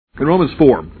In Romans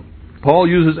 4, Paul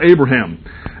uses Abraham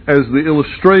as the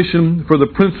illustration for the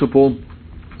principle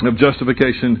of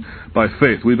justification by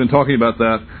faith. We've been talking about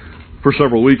that for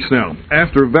several weeks now.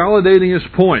 After validating his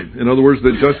point, in other words,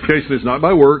 that justification is not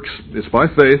by works, it's by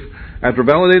faith, after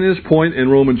validating his point in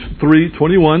Romans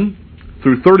 3:21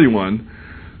 through 31,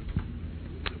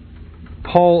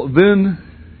 Paul then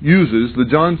uses the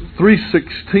John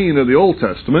 3:16 of the Old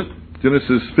Testament,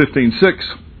 Genesis 15:6,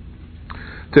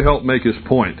 to help make his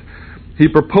point. He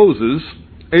proposes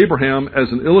Abraham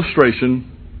as an illustration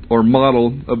or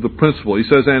model of the principle. He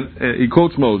says, and he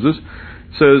quotes Moses,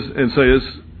 says,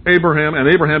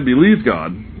 Abraham believed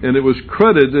God, and it was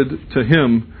credited to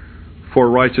him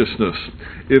for righteousness.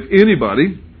 If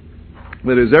anybody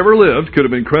that has ever lived could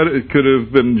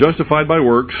have been justified by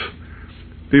works,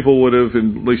 people would have, at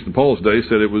least in Paul's day,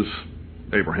 said it was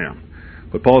Abraham.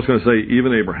 But Paul's going to say,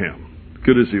 even Abraham,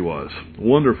 good as he was,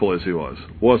 wonderful as he was,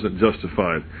 wasn't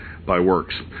justified by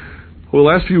works. Well, the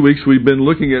last few weeks we've been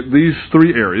looking at these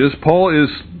three areas. Paul is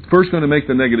first going to make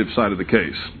the negative side of the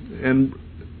case. And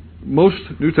most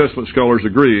New Testament scholars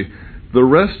agree the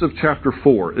rest of chapter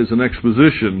 4 is an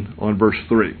exposition on verse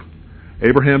 3.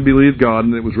 Abraham believed God,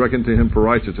 and it was reckoned to him for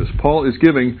righteousness. Paul is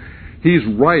he's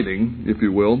writing, if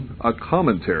you will, a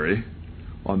commentary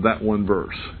on that one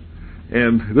verse.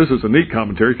 And this is a neat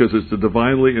commentary because it's a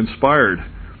divinely inspired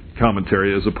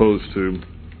commentary as opposed to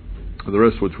the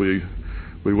rest, which we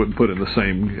wouldn't put in the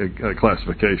same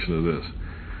classification of this.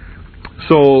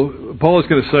 So Paul is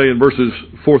going to say in verses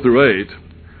 4 through 8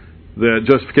 that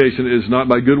justification is not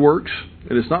by good works,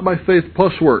 and it's not by faith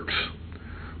plus works.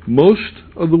 Most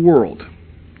of the world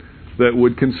that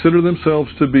would consider themselves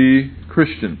to be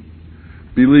Christian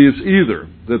believes either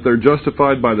that they're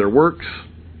justified by their works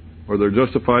or they're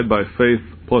justified by faith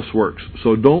plus works.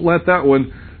 So don't let that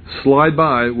one slide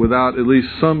by without at least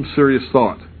some serious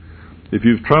thought. If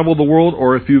you've traveled the world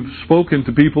or if you've spoken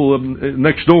to people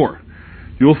next door,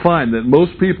 you'll find that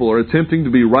most people are attempting to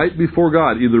be right before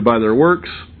God either by their works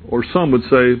or some would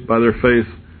say by their faith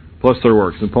plus their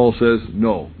works. And Paul says,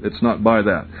 no, it's not by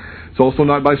that. It's also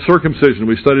not by circumcision.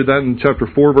 We studied that in chapter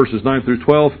 4, verses 9 through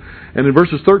 12. And in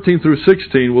verses 13 through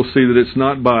 16, we'll see that it's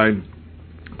not by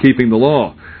keeping the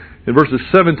law. In verses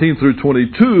 17 through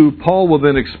 22, Paul will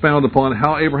then expound upon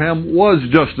how Abraham was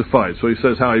justified. So he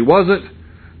says how he wasn't,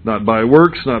 not by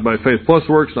works, not by faith plus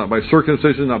works, not by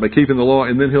circumcision, not by keeping the law,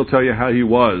 and then he'll tell you how he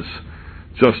was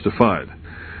justified.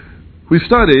 We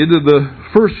studied the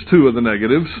first two of the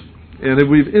negatives, and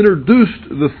we've introduced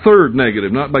the third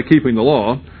negative, not by keeping the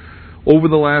law, over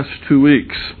the last 2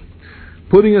 weeks,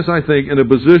 putting us, I think, in a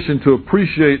position to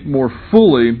appreciate more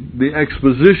fully the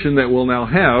exposition that we'll now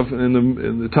have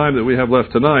in the time that we have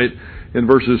left tonight in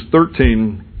verses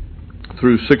 13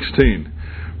 through 16.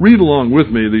 Read along with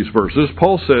me these verses.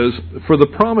 Paul says, "For the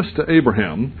promise to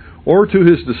Abraham, or to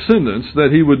his descendants,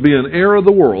 that he would be an heir of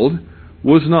the world,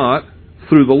 was not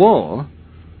through the law,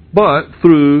 but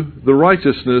through the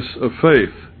righteousness of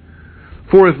faith.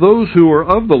 For if those who are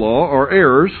of the law are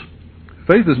heirs,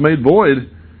 faith is made void,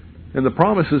 and the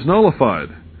promise is nullified.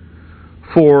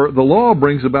 For the law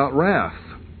brings about wrath.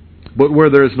 But where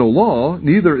there is no law,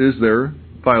 neither is there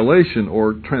violation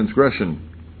or transgression."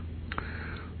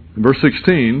 In verse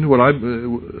 16, a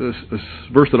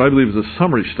verse that I believe is a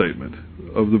summary statement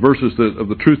of the verses of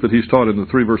the truth that he's taught in the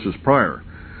 3 verses prior.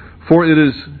 For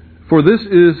this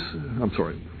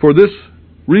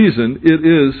reason it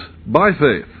is by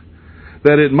faith,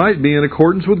 that it might be in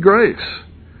accordance with grace,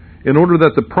 in order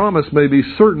that the promise may be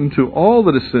certain to all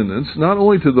the descendants, not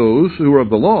only to those who are of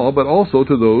the law, but also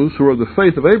to those who are of the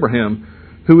faith of Abraham,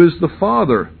 who is the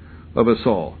father of us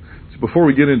all. So before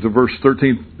we get into verse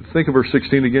 13, think of verse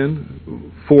 16 again.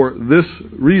 For this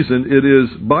reason it is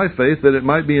by faith, that it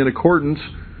might be in accordance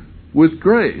with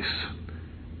grace.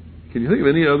 Can you think of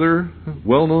any other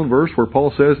well-known verse where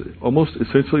Paul says almost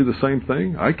essentially the same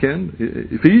thing? I can.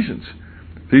 Ephesians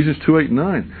 2, 8, and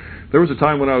 9. There was a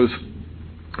time when it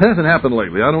hasn't happened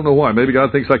lately. I don't know why. Maybe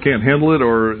God thinks I can't handle it,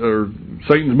 or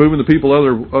Satan's moving the people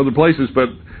other places, but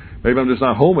maybe I'm just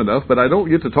not home enough. But I don't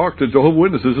get to talk to Jehovah's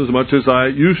Witnesses as much as I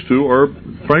used to, or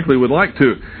frankly would like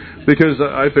to, because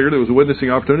I figured it was a witnessing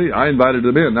opportunity. I invited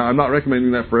them in. Now, I'm not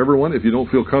recommending that for everyone. If you don't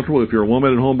feel comfortable, if you're a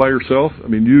woman at home by yourself,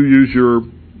 you use your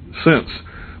sense.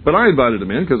 But I invited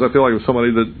them in because I feel like it was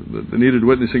somebody that needed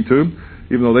witnessing to,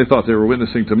 even though they thought they were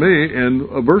witnessing to me. And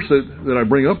a verse that I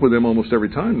bring up with them almost every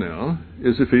time now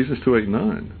is Ephesians 2, 8, and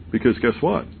 9. Because guess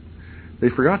what? They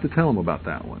forgot to tell them about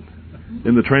that one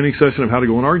in the training session of how to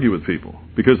go and argue with people.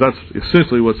 Because that's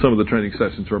essentially what some of the training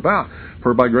sessions are about.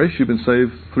 For by grace you've been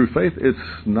saved through faith. It's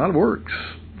not of works.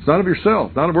 It's not of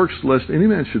yourself. Not of works, lest any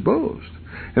man should boast.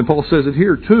 And Paul says it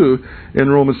here too in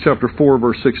Romans chapter 4,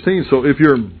 verse 16. So if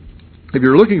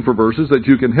you're looking for verses that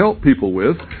you can help people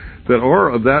with that are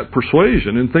of that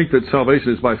persuasion and think that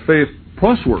salvation is by faith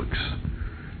plus works,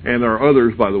 and there are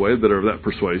others, by the way, that are of that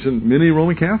persuasion, many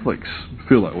Roman Catholics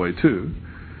feel that way too.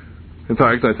 In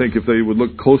fact, I think if they would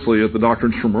look closely at the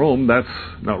doctrines from Rome, that's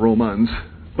not Romans,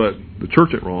 but the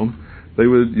church at Rome,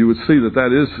 you would see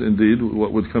that is indeed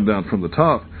what would come down from the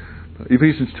top.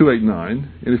 Ephesians 2:8-9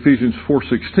 and Ephesians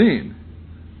 4:16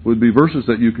 would be verses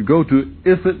that you could go to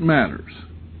if it matters.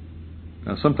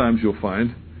 Now, sometimes you'll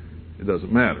find it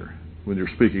doesn't matter when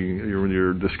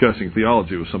you're discussing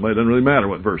theology with somebody. It doesn't really matter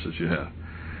what verses you have,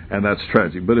 and that's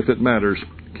tragic. But if it matters,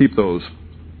 keep those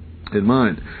in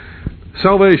mind.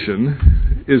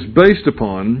 Salvation is based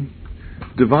upon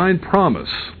divine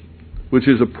promise, which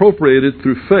is appropriated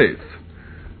through faith,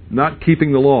 not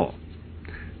keeping the law.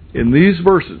 In these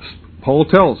verses, Paul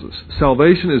tells us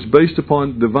salvation is based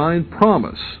upon divine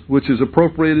promise, which is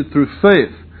appropriated through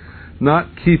faith, not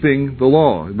keeping the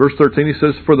law. In verse 13 he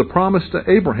says, "For the promise to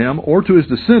Abraham or to his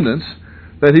descendants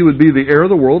that he would be the heir of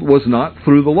the world was not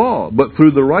through the law, but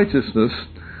through the righteousness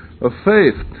of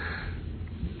faith."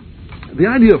 The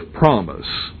idea of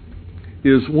promise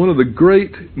is one of the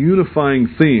great unifying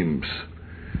themes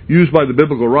used by the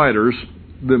biblical writers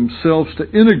themselves to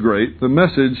integrate the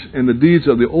message and the deeds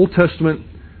of the Old Testament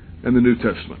and the New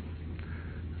Testament.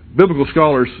 Biblical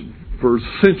scholars for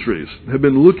centuries have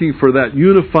been looking for that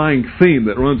unifying theme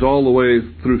that runs all the way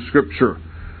through Scripture.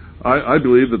 I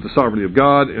believe that the sovereignty of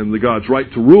God and the God's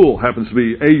right to rule happens to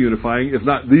be a unifying, if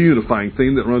not the unifying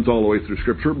theme that runs all the way through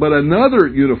Scripture. But another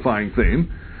unifying theme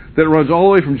that runs all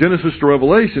the way from Genesis to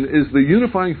Revelation is the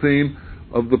unifying theme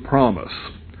of the promise.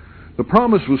 The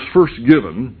promise was first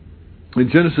given in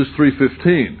Genesis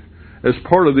 3:15 as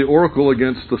part of the oracle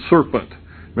against the serpent.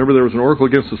 Remember, there was an oracle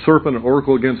against the serpent, an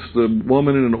oracle against the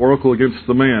woman, and an oracle against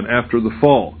the man after the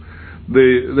fall.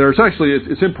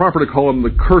 It's improper to call them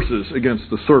the curses against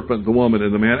the serpent, the woman,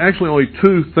 and the man. Actually, only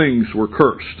two things were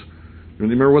cursed. You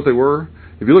remember what they were?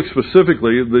 If you look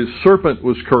specifically, the serpent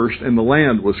was cursed and the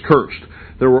land was cursed.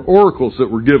 There were oracles that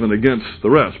were given against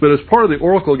the rest. But as part of the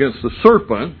oracle against the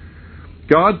serpent,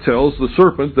 God tells the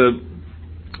serpent that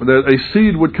a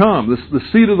seed would come. The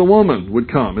seed of the woman would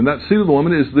come. And that seed of the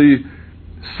woman is the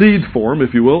seed form,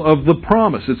 if you will, of the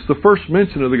promise. It's the first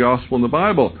mention of the gospel in the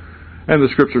Bible. And the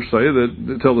Scriptures say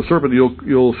that, tell the serpent,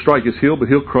 you'll strike his heel, but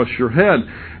he'll crush your head.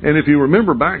 And if you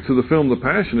remember back to the film The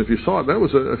Passion, if you saw it, that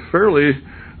was a fairly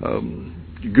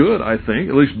good, I think,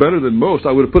 at least better than most.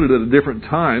 I would have put it at a different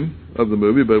time of the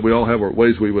movie, but we all have our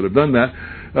ways we would have done that.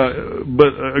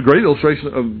 But a great illustration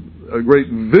a great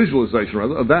visualization,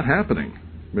 rather, of that happening.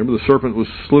 Remember, the serpent was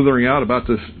slithering out, about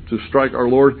to strike our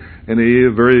Lord, and he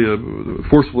very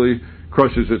forcefully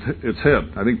crushes its head.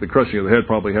 I think the crushing of the head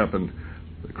probably happened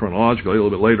chronologically a little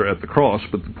bit later at the cross,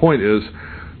 but the point is,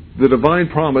 the divine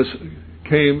promise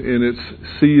came in its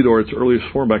seed or its earliest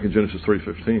form back in Genesis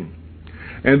 3:15.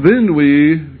 And then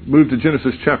we move to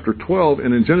Genesis chapter 12,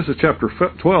 and in Genesis chapter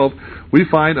 12, we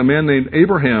find a man named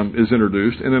Abraham is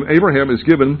introduced, and then Abraham is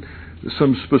given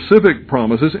some specific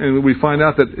promises, and we find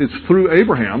out that it's through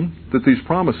Abraham that these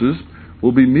promises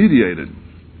will be mediated.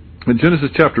 In Genesis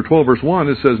chapter 12, verse 1,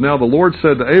 it says, "Now the Lord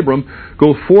said to Abram,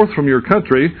 Go forth from your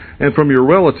country and from your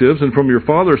relatives and from your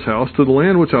father's house to the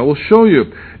land which I will show you.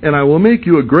 And I will make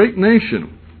you a great nation,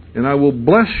 and I will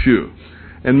bless you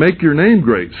and make your name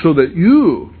great, so that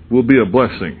you will be a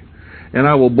blessing. And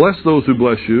I will bless those who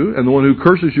bless you, and the one who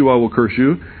curses you I will curse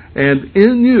you. And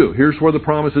in you," here's where the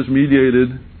promise is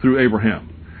mediated through Abraham,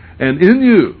 "and in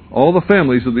you all the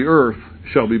families of the earth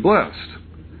shall be blessed."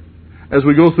 As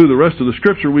we go through the rest of the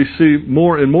Scripture, we see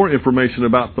more and more information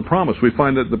about the promise. We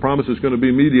find that the promise is going to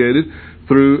be mediated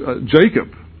through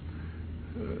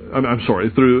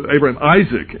through Abraham,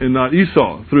 Isaac, and not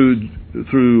Esau.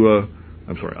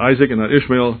 Isaac and not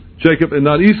Ishmael, Jacob and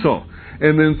not Esau.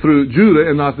 And then through Judah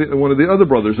and not one of the other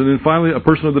brothers. And then finally, a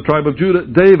person of the tribe of Judah,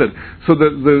 David. So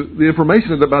the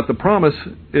information about the promise,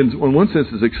 in one sense,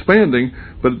 is expanding,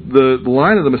 but the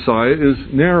line of the Messiah is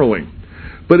narrowing.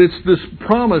 But it's this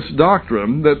promise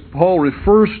doctrine that Paul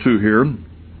refers to here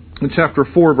in chapter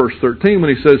 4, verse 13,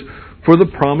 when he says, "For the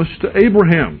promise to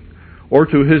Abraham, or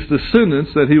to his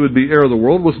descendants, that he would be heir of the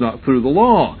world, was not through the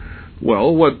law."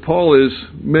 Well, what Paul is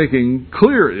making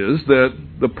clear is that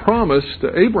the promise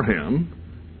to Abraham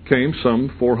came some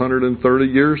 430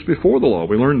 years before the law.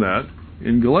 We learned that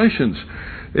in Galatians.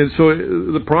 And so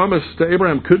the promise to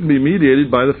Abraham couldn't be mediated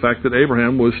by the fact that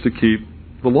Abraham was to keep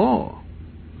the law.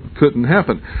 It couldn't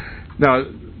happen. Now,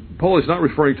 Paul is not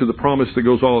referring to the promise that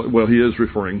goes well, he is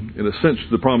referring, in a sense, to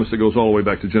the promise that goes all the way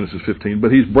back to Genesis 15,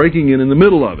 but he's breaking in the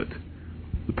middle of it.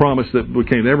 The promise that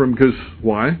came to Abraham, because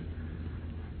why?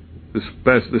 This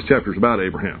chapter is about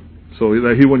Abraham. So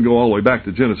he wouldn't go all the way back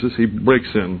to Genesis. He breaks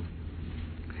in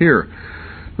here.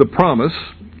 The promise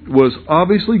was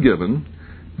obviously given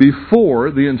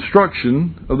before the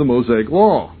instruction of the Mosaic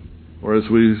Law, or as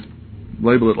we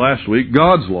labeled it last week,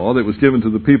 God's law that was given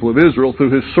to the people of Israel through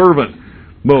his servant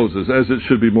Moses, as it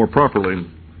should be more properly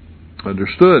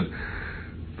understood.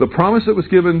 The promise that was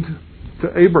given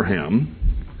to Abraham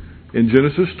in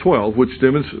Genesis 12, which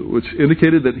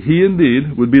indicated that he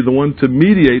indeed would be the one to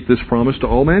mediate this promise to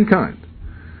all mankind.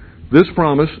 This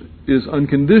promise is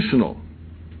unconditional,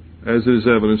 as is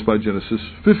evidenced by Genesis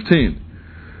 15.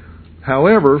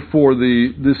 However, for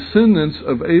the descendants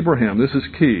of Abraham, this is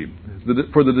key,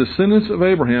 for the descendants of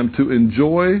Abraham to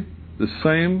enjoy the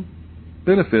same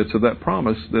benefits of that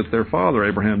promise that their father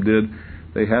Abraham did,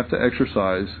 they have to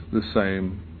exercise the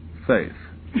same faith.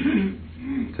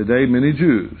 Today, many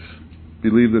Jews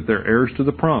believe that they're heirs to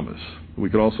the promise.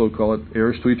 We could also call it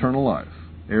heirs to eternal life,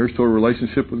 heirs to a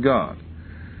relationship with God,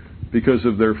 because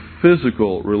of their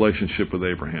physical relationship with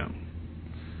Abraham.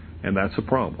 And that's a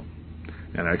problem.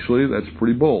 And actually, that's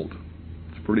pretty bold.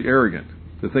 It's pretty arrogant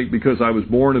to think because I was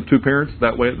born of two parents,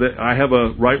 that way that I have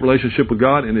a right relationship with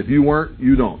God, and if you weren't,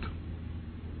 you don't.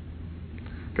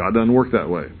 God doesn't work that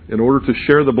way. In order to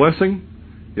share the blessing,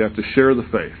 you have to share the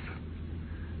faith.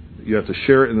 You have to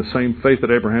share it in the same faith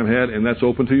that Abraham had, and that's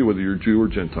open to you whether you're Jew or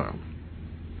Gentile.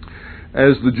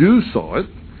 As the Jews saw it,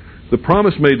 the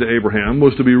promise made to Abraham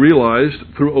was to be realized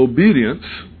through obedience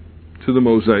to the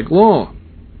Mosaic Law.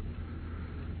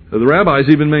 The rabbis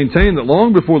even maintained that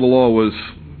long before the law was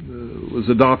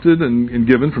adopted and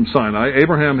given from Sinai,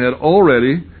 Abraham had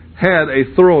already had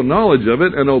a thorough knowledge of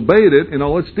it and obeyed it in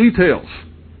all its details.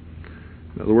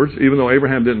 In other words, even though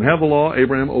Abraham didn't have the law,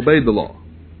 Abraham obeyed the law,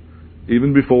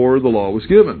 even before the law was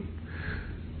given.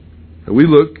 And we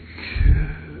look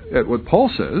at what Paul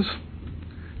says,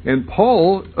 and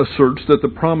Paul asserts that the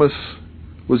promise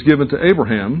was given to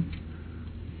Abraham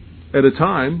at a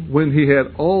time when he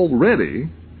had already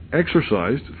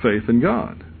exercised faith in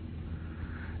God,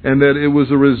 and that it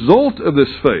was a result of this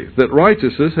faith that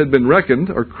righteousness had been reckoned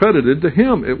or credited to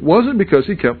him. It wasn't because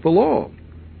he kept the law.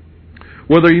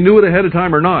 Whether he knew it ahead of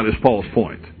time or not is Paul's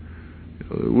point.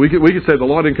 We could say the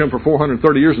law didn't come for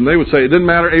 430 years, and they would say it didn't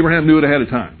matter, Abraham knew it ahead of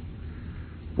time.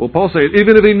 Well, Paul said,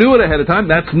 even if he knew it ahead of time,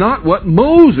 that's not what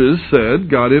Moses said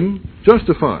got him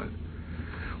justified.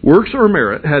 Works or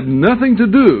merit had nothing to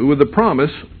do with the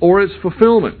promise or its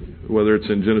fulfillment, whether it's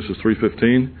in Genesis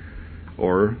 3:15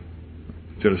 or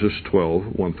Genesis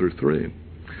 12:1-3.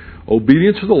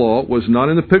 Obedience to the law was not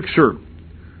in the picture,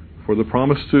 for the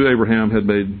promise to Abraham had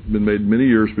been made many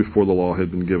years before the law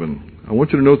had been given. I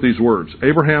want you to note these words.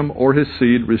 Abraham or his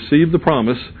seed received the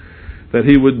promise that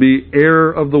he would be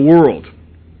heir of the world.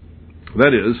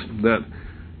 That is, that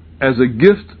as a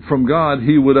gift from God,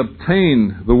 he would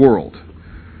obtain the world.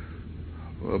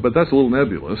 But that's a little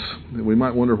nebulous. We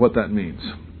might wonder what that means.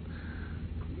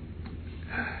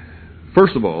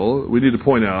 First of all, we need to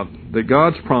point out that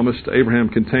God's promise to Abraham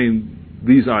contained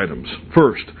these items.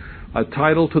 First, a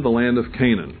title to the land of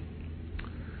Canaan.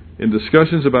 In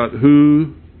discussions about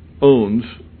who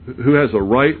has a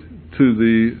right to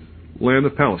the land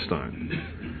of Palestine,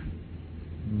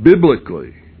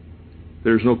 biblically,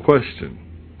 there's no question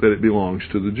that it belongs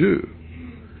to the Jew.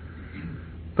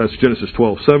 That's Genesis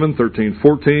 12:7,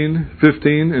 13:14,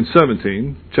 15, and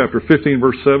 17. Chapter 15,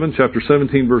 verse 7, chapter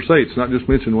 17, verse 8. It's not just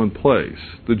mentioned one place.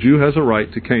 The Jew has a right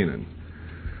to Canaan,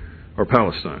 or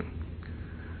Palestine.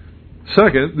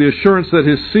 Second, the assurance that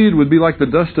his seed would be like the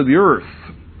dust of the earth.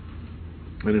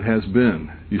 And it has been.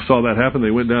 You saw that happen.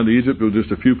 They went down to Egypt with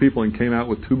just a few people and came out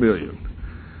with 2 million.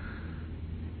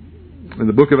 And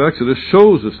the book of Exodus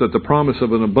shows us that the promise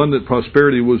of an abundant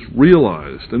prosperity was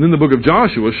realized. And then the book of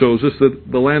Joshua shows us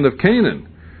that the land of Canaan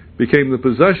became the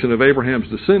possession of Abraham's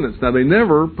descendants. Now, they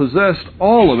never possessed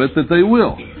all of it that they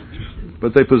will,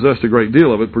 but they possessed a great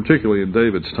deal of it, particularly in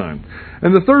David's time.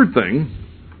 And the third thing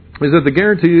is that the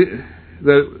guarantee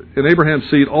that in Abraham's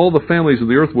seed all the families of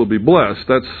the earth will be blessed,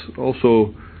 that's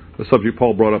also a subject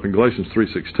Paul brought up in Galatians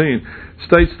 3:16,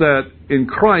 states that in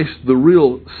Christ, the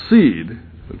real seed,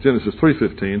 Genesis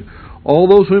 3:15, all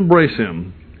those who embrace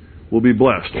him will be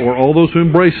blessed, or all those who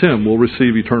embrace him will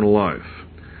receive eternal life.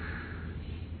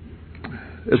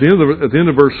 At the end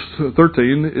of verse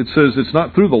 13, it says it's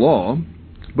not through the law,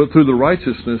 but through the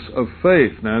righteousness of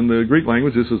faith. Now, in the Greek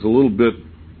language, this is a little bit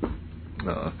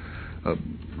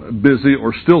busy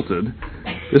or stilted.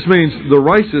 This means the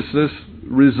righteousness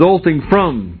resulting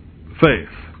from faith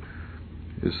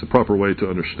is the proper way to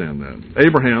understand that.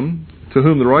 Abraham, to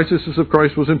whom the righteousness of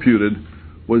Christ was imputed,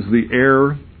 was the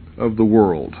heir of the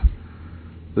world.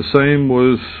 The same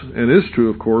was and is true,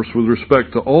 of course, with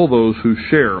respect to all those who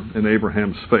share in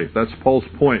Abraham's faith. That's Paul's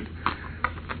point.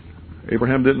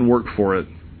 Abraham didn't work for it.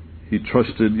 He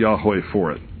trusted Yahweh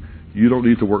for it. You don't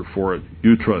need to work for it.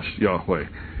 You trust Yahweh.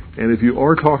 And if you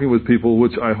are talking with people,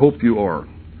 which I hope you are,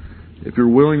 if you're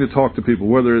willing to talk to people,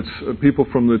 whether it's people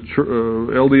from the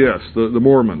LDS, the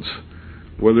Mormons,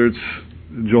 whether it's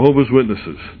Jehovah's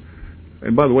Witnesses,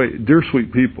 and by the way, dear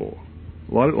sweet people,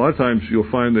 a lot of times you'll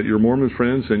find that your Mormon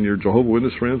friends and your Jehovah's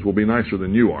Witness friends will be nicer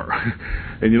than you are.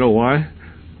 And you know why?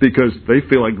 Because they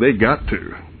feel like they got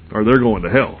to, or they're going to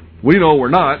hell. We know we're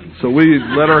not, so we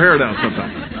let our hair down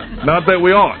sometimes. Not that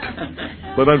we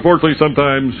ought, but unfortunately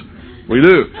sometimes we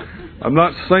do. I'm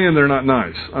not saying they're not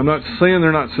nice. I'm not saying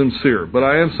they're not sincere, but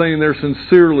I am saying they're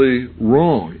sincerely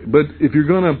wrong. But if you're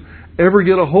going to ever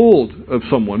get a hold of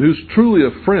someone who's truly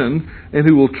a friend and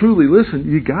who will truly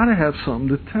listen, you got to have something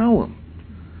to tell them.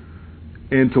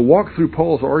 And to walk through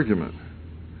Paul's argument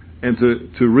and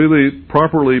to really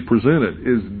properly present it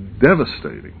is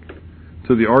devastating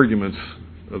to the arguments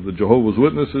of the Jehovah's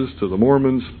Witnesses, to the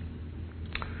Mormons,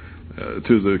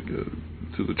 to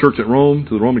the Church at Rome,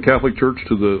 to the Roman Catholic Church,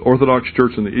 to the Orthodox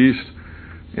Church in the East,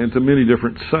 and to many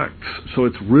different sects. So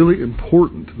it's really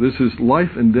important. This is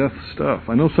life and death stuff.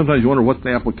 I know sometimes you wonder what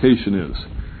the application is.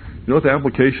 You know what the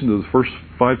application to the first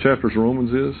 5 chapters of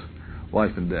Romans is?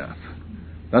 Life and death.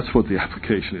 That's what the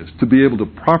application is. To be able to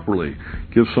properly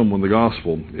give someone the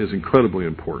gospel is incredibly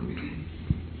important.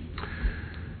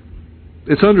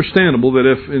 It's understandable that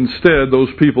if instead those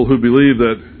people who believe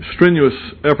that strenuous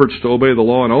efforts to obey the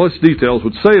law and all its details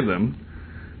would save them,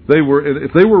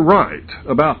 if they were right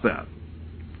about that,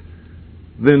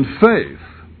 then faith,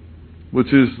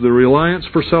 which is the reliance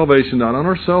for salvation not on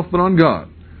ourselves but on God,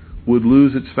 would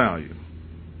lose its value.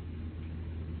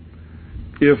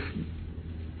 If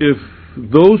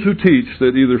those who teach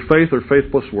that either faith or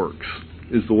faith plus works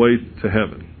is the way to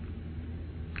heaven,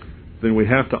 then we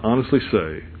have to honestly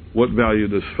say, what value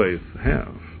does faith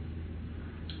have?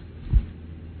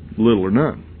 Little or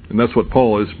none. And that's what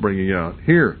Paul is bringing out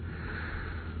here.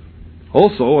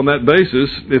 Also, on that basis,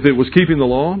 if it was keeping the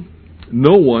law,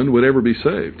 no one would ever be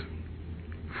saved.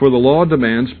 For the law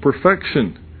demands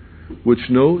perfection, which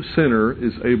no sinner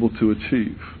is able to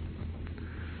achieve.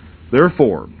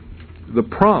 Therefore, the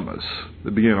promise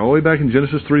that began all the way back in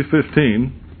Genesis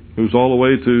 3:15, moves all the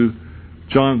way to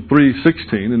John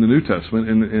 3:16 in the New Testament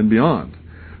and beyond,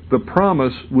 the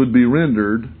promise would be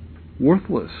rendered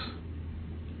worthless.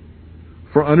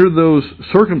 For under those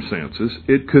circumstances,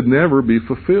 it could never be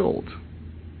fulfilled.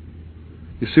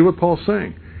 You see what Paul's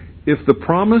saying? If the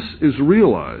promise is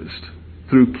realized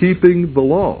through keeping the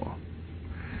law,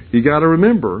 you got to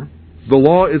remember, the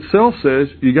law itself says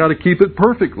you got to keep it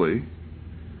perfectly.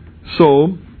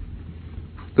 So,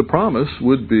 the promise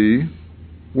would be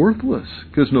worthless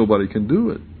because nobody can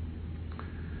do it.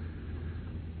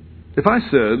 If I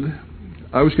said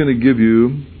I was going to give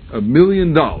you $1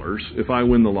 million if I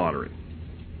win the lottery.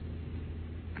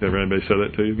 Ever anybody said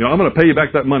that to you? I'm going to pay you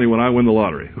back that money when I win the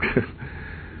lottery.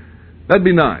 That'd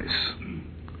be nice.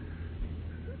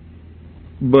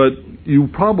 But you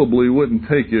probably wouldn't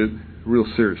take it real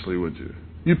seriously, would you?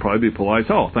 You'd probably be polite.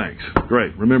 Oh, thanks.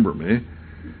 Great. Remember me.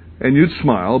 And you'd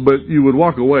smile, but you would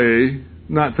walk away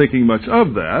not thinking much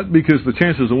of that because the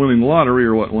chances of winning the lottery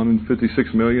are, 1 in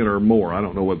 56 million or more. I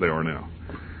don't know what they are now.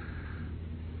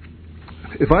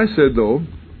 If I said, though,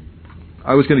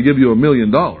 I was going to give you $1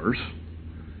 million,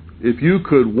 if you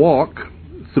could walk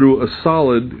through a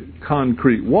solid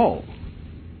concrete wall,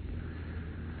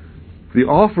 the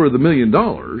offer of the $1 million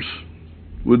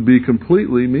would be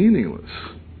completely meaningless.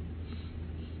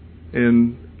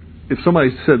 And if somebody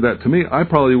said that to me, I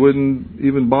probably wouldn't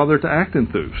even bother to act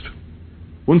enthused.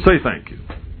 Wouldn't say thank you.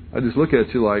 I'd just look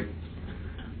at you like,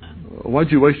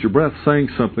 why'd you waste your breath saying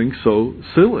something so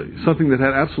silly? Something that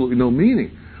had absolutely no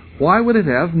meaning. Why would it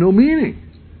have no meaning?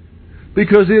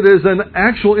 Because it is an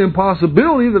actual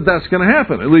impossibility that that's going to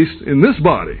happen, at least in this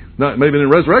body. Not maybe in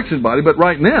the resurrection body, but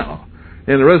right now.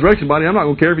 In the resurrection body, I'm not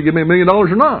going to care if you give me $1 million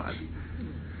or not.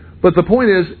 But the point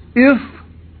is, if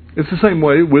it's the same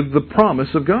way with the promise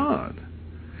of God.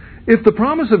 If the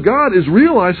promise of God is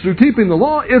realized through keeping the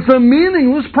law, it's a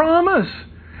meaningless promise.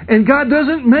 And God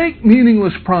doesn't make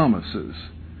meaningless promises.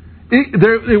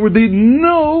 There would be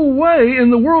no way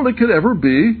in the world it could ever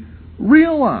be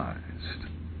realized.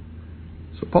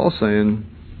 So Paul's saying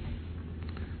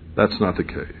that's not the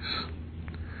case.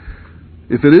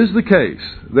 If it is the case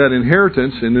that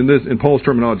inheritance, and in Paul's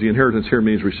terminology, inheritance here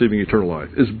means receiving eternal life,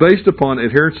 is based upon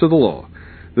adherence to the law,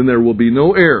 then there will be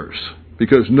no errors,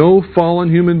 because no fallen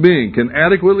human being can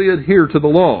adequately adhere to the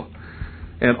law.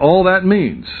 And all that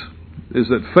means is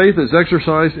that faith is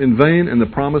exercised in vain and the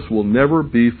promise will never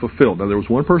be fulfilled. Now, there was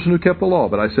one person who kept the law,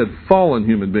 but I said fallen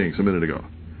human beings a minute ago.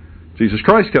 Jesus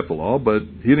Christ kept the law, but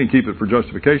He didn't keep it for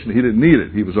justification. He didn't need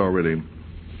it. He was already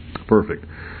perfect.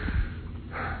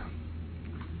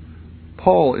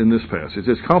 Paul, in this passage,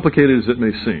 as complicated as it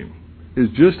may seem, is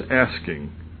just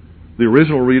asking the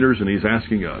original readers, and he's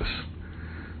asking us,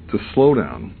 to slow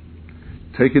down,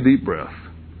 take a deep breath,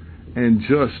 and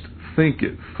just think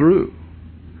it through.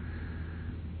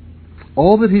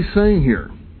 All that he's saying here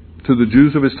to the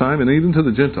Jews of his time and even to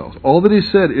the Gentiles, all that he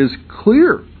said is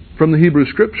clear from the Hebrew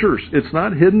Scriptures. It's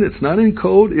not hidden, it's not in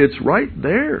code, it's right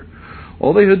there.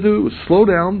 All they had to do was slow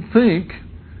down, think,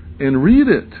 and read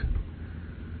it.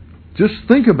 Just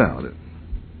think about it.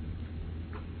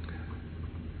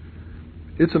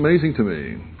 It's amazing to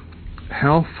me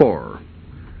how far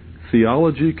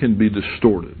theology can be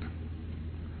distorted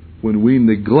when we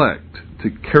neglect to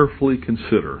carefully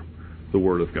consider the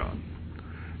Word of God.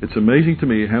 It's amazing to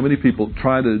me how many people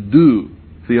try to do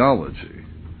theology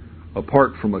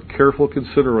apart from a careful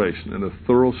consideration and a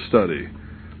thorough study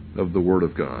of the Word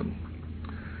of God.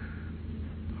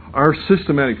 Our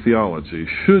systematic theology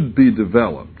should be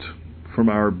developed from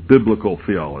our biblical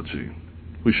theology.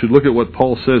 We should look at what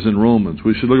Paul says in Romans.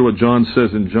 We should look at what John says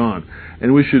in John.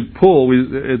 And we should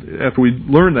after we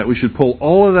learn that, we should pull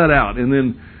all of that out and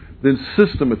then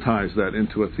systematize that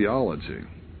into a theology.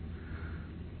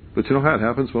 But you know how it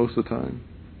happens most of the time?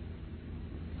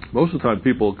 Most of the time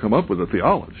people come up with a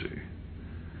theology.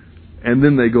 And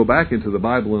then they go back into the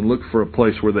Bible and look for a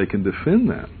place where they can defend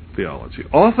that theology.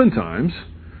 Oftentimes,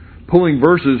 pulling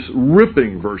verses,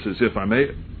 ripping verses, if I may,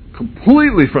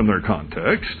 completely from their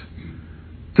context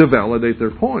to validate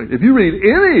their point. If you read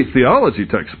any theology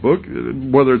textbook,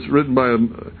 whether it's written by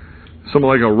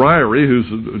someone like a Ryrie, who's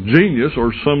a genius,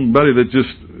 or somebody that just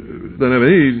doesn't have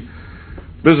any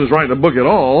business writing a book at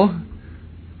all,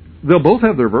 they'll both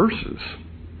have their verses.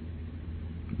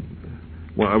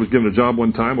 Well, I was given a job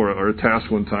one time, or a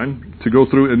task one time, to go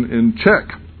through and check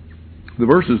the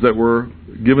verses that were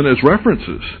given as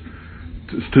references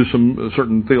to some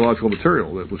certain theological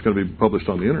material that was going to be published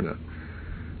on the internet.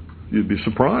 You'd be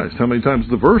surprised how many times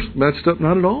the verse matched up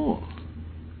not at all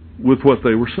with what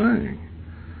they were saying.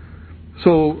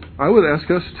 So I would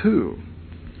ask us too,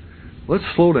 let's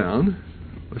slow down,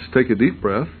 let's take a deep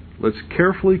breath, let's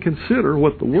carefully consider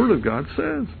what the Word of God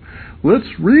says. Let's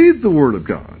read the Word of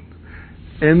God.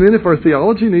 And then if our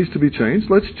theology needs to be changed,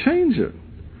 let's change it.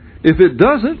 If it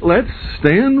doesn't, let's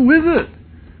stand with it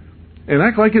and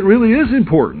act like it really is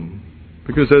important.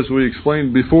 Because as we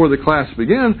explained before the class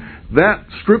began, that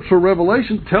scriptural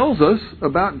revelation tells us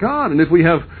about God. And if we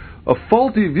have a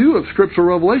faulty view of scriptural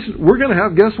revelation, we're going to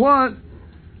have, guess what?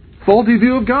 Faulty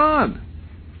view of God.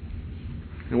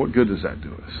 And what good does that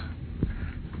do us?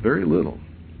 Very little.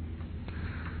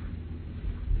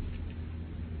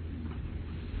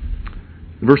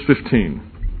 Verse 14.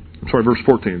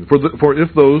 For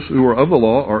if those who are of the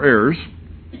law are heirs,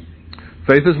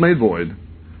 faith is made void,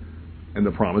 and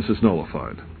the promise is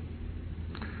nullified.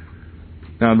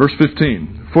 Now in verse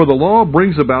 15, for the law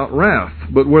brings about wrath,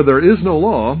 but where there is no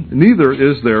law, neither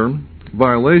is there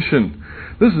violation.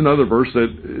 This is another verse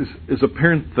that is a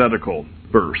parenthetical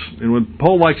verse. And when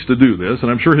Paul likes to do this,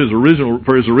 and I'm sure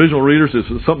for his original readers, this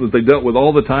is something that they dealt with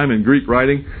all the time in Greek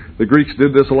writing. The Greeks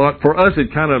did this a lot. For us,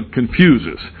 it kind of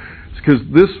confuses. Because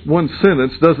this one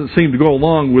sentence doesn't seem to go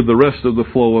along with the rest of the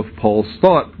flow of Paul's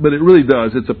thought, but it really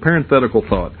does. It's a parenthetical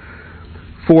thought.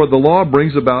 For the law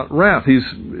brings about wrath. He's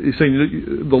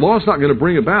saying the law is not going to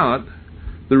bring about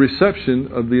the reception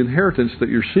of the inheritance that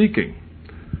you're seeking.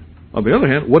 On the other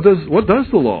hand, what does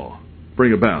the law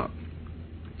bring about?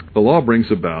 The law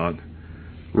brings about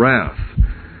wrath.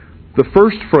 The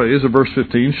first phrase of verse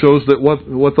 15 shows that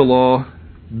what the law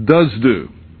does do.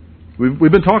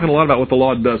 We've been talking a lot about what the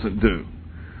law doesn't do.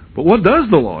 But what does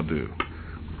the law do?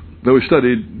 Though we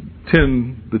studied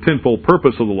the tenfold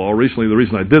purpose of the law recently, the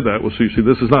reason I did that was so you see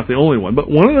this is not the only one. But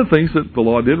one of the things that the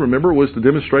law did, remember, was to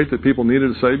demonstrate that people needed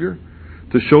a Savior,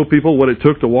 to show people what it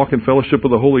took to walk in fellowship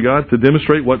with the Holy God, to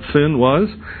demonstrate what sin was.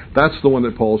 That's the one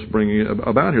that Paul's bringing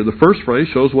about here. The first phrase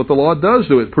shows what the law does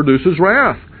do. It produces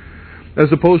wrath,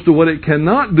 as opposed to what it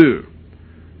cannot do.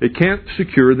 It can't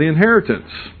secure the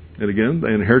inheritance. And again, the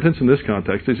inheritance in this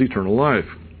context is eternal life.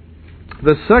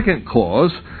 The second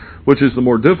clause, which is the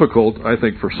more difficult, I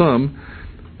think, for some,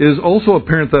 is also a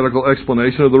parenthetical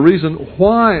explanation of the reason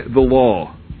why the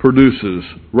law produces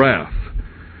wrath.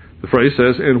 The phrase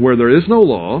says, and where there is no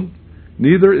law,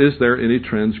 neither is there any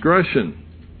transgression.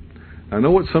 I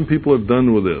know what some people have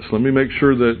done with this. Let me make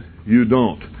sure that you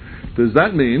don't. Does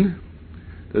that mean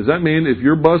if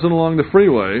you're buzzing along the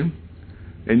freeway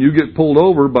and you get pulled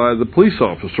over by the police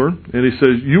officer and he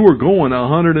says, you were going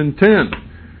 110,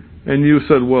 and you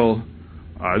said, well,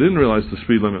 I didn't realize the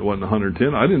speed limit wasn't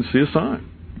 110. I didn't see a sign.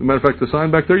 As a matter of fact, the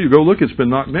sign back there, you go look, it's been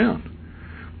knocked down.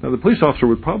 Now, the police officer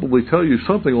would probably tell you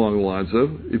something along the lines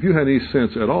of, if you had any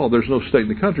sense at all, there's no state in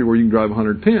the country where you can drive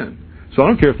 110. So I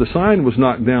don't care if the sign was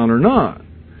knocked down or not.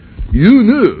 You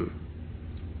knew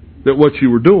that what you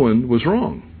were doing was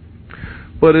wrong.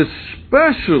 But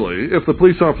especially if the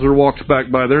police officer walks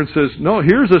back by there and says, no,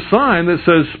 here's a sign that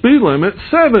says speed limit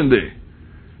 70,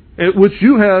 which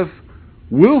you have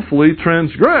willfully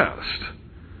transgressed.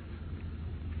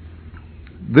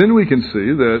 Then we can see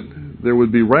that there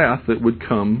would be wrath that would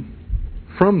come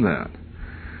from that.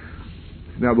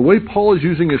 Now, the way Paul is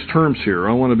using his terms here,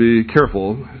 I want to be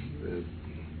careful.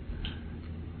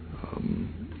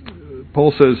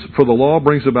 Paul says, for the law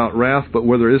brings about wrath, but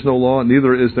where there is no law,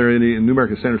 neither is there any, in New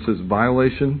American Standard says,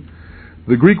 violation.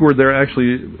 The Greek word there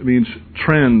actually means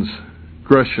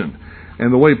transgression.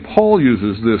 And the way Paul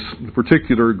uses this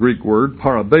particular Greek word,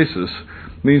 parabasis,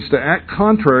 means to act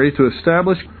contrary to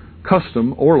established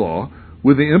custom or law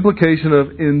with the implication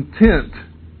of intent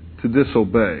to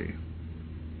disobey.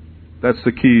 That's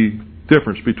the key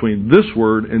difference between this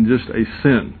word and just a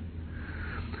sin.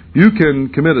 You can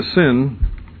commit a sin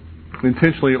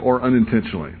intentionally or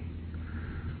unintentionally.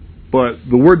 But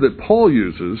the word that Paul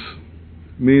uses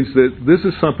means that this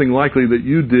is something likely that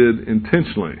you did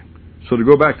intentionally. So to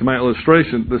go back to my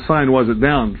illustration, the sign wasn't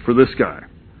down for this guy.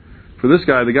 For this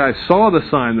guy, the guy saw the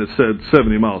sign that said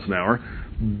 70 miles an hour,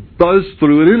 buzzed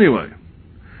through it anyway.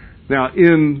 Now,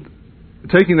 in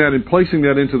taking that and placing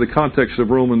that into the context of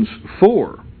Romans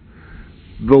 4,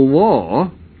 the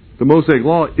law, the Mosaic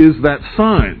law, is that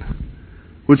sign,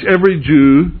 which every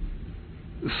Jew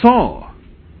saw.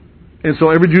 And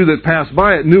so every Jew that passed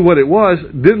by it knew what it was,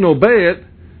 didn't obey it,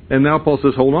 and now Paul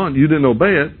says, hold on, you didn't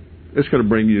obey it, it's going to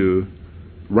bring you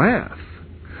wrath.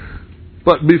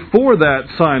 But before that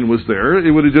sign was there,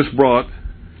 it would have just brought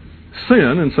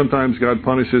sin, and sometimes God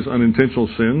punishes unintentional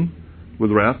sin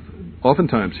with wrath.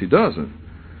 Oftentimes He doesn't.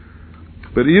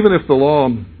 But even if the law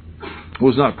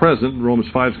was not present, Romans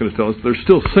 5 is going to tell us, there's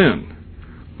still sin.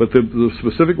 But the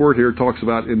specific word here talks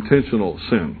about intentional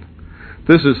sin.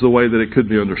 This is the way that it could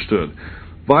be understood.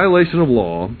 Violation of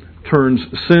law turns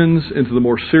sins into the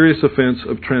more serious offense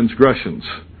of transgressions,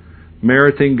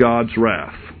 meriting God's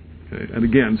wrath. Okay? And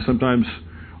again, sometimes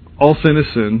all sin is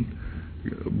sin,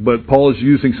 but Paul is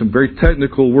using some very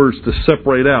technical words to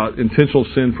separate out intentional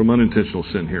sin from unintentional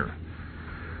sin here.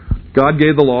 God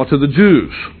gave the law to the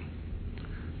Jews.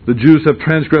 The Jews have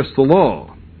transgressed the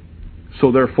law.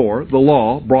 So therefore, the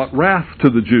law brought wrath to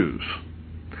the Jews.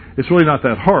 It's really not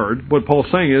that hard. What Paul's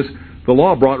saying is, the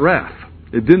law brought wrath.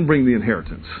 It didn't bring the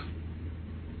inheritance.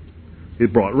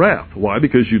 It brought wrath. Why?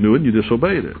 Because you knew it and you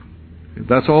disobeyed it.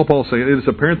 That's all Paul's saying. It is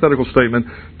a parenthetical statement.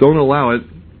 Don't allow it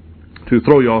to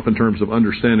throw you off in terms of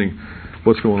understanding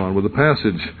what's going on with the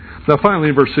passage. Now finally,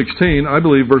 in verse 16, I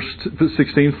believe verse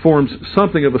 16 forms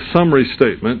something of a summary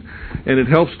statement, and it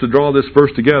helps to draw this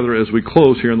verse together as we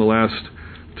close here in the last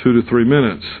 2 to 3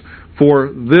 minutes.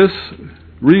 For this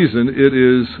reason, it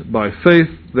is by faith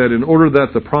that in order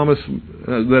that the promise,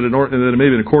 that it may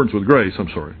be in accordance with grace,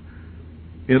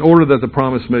 in order that the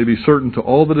promise may be certain to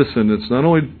all the descendants, not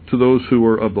only to those who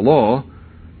are of the law,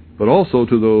 but also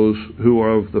to those who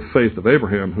are of the faith of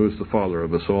Abraham, who is the father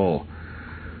of us all.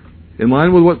 In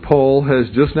line with what Paul has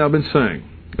just now been saying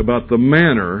about the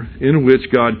manner in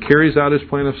which God carries out His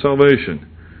plan of salvation,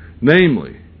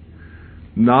 namely,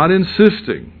 not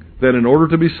insisting that in order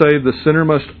to be saved, the sinner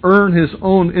must earn his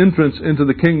own entrance into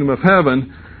the kingdom of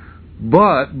heaven,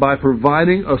 but by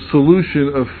providing a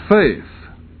solution of faith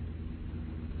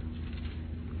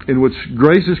in which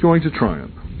grace is going to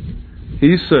triumph.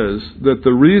 He says that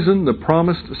the reason the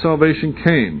promised salvation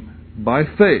came by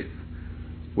faith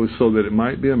was so that it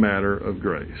might be a matter of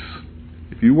grace.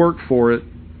 If you work for it,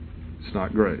 it's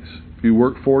not grace. If you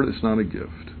work for it, it's not a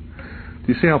gift.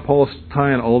 Do you see how Paul is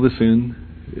tying all this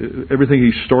in? Everything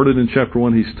he started in chapter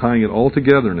 1, he's tying it all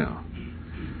together now.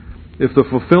 If the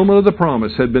fulfillment of the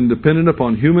promise had been dependent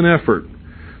upon human effort,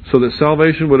 so that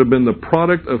salvation would have been the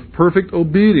product of perfect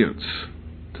obedience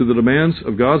to the demands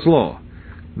of God's law,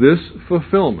 this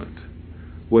fulfillment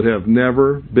would have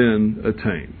never been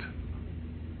attained.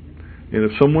 And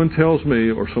if someone tells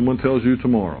me, or someone tells you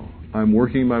tomorrow, I'm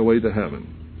working my way to heaven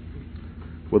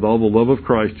with all the love of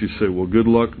Christ, you say, well, good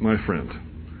luck, my friend.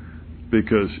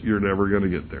 because you're never going to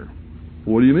get there.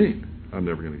 What do you mean, I'm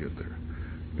never going to get there?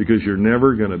 Because you're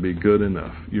never going to be good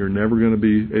enough. You're never going to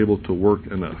be able to work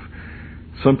enough.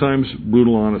 Sometimes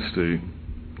brutal honesty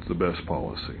is the best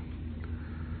policy.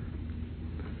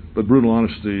 But brutal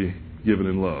honesty given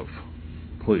in love,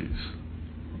 please,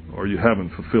 or you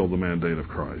haven't fulfilled the mandate of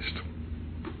Christ.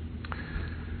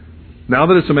 Now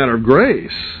that it's a matter of grace,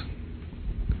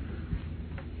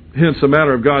 hence a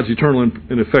matter of God's eternal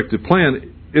and effective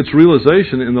plan, its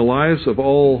realization in the lives of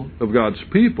all of God's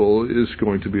people is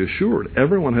going to be assured.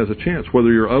 Everyone has a chance, whether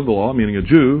you're of the law, meaning a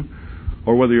Jew,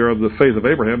 or whether you're of the faith of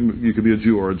Abraham, you could be a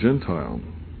Jew or a Gentile.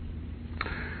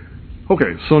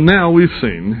 Okay, so now we've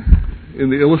seen in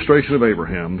the illustration of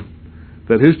Abraham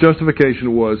that his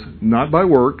justification was not by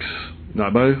works,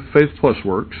 not by faith plus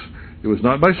works, it was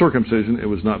not by circumcision, it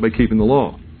was not by keeping the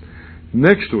law.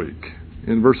 Next week,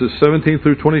 in verses 17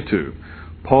 through 22,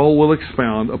 Paul will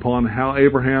expound upon how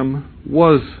Abraham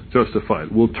was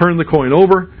justified. We'll turn the coin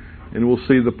over and we'll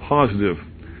see the positive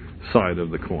side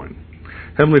of the coin.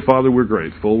 Heavenly Father, we're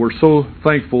grateful. We're so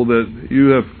thankful that you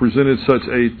have presented such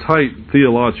a tight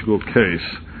theological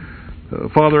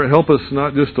case. Father, help us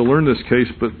not just to learn this case,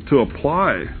 but to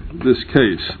apply this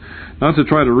case. Not to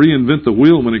try to reinvent the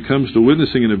wheel when it comes to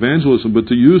witnessing and evangelism, but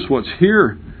to use what's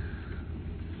here.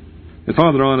 And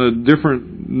Father, on a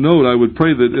different note, I would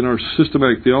pray that in our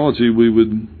systematic theology we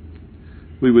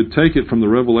would take it from the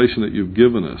revelation that you've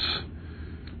given us,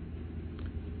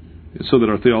 so that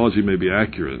our theology may be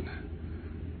accurate,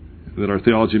 that our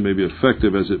theology may be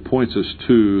effective as it points us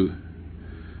to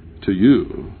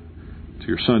you, to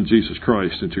your Son Jesus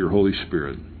Christ, and to your Holy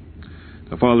Spirit.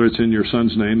 Now, Father, it's in your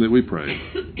Son's name that we pray.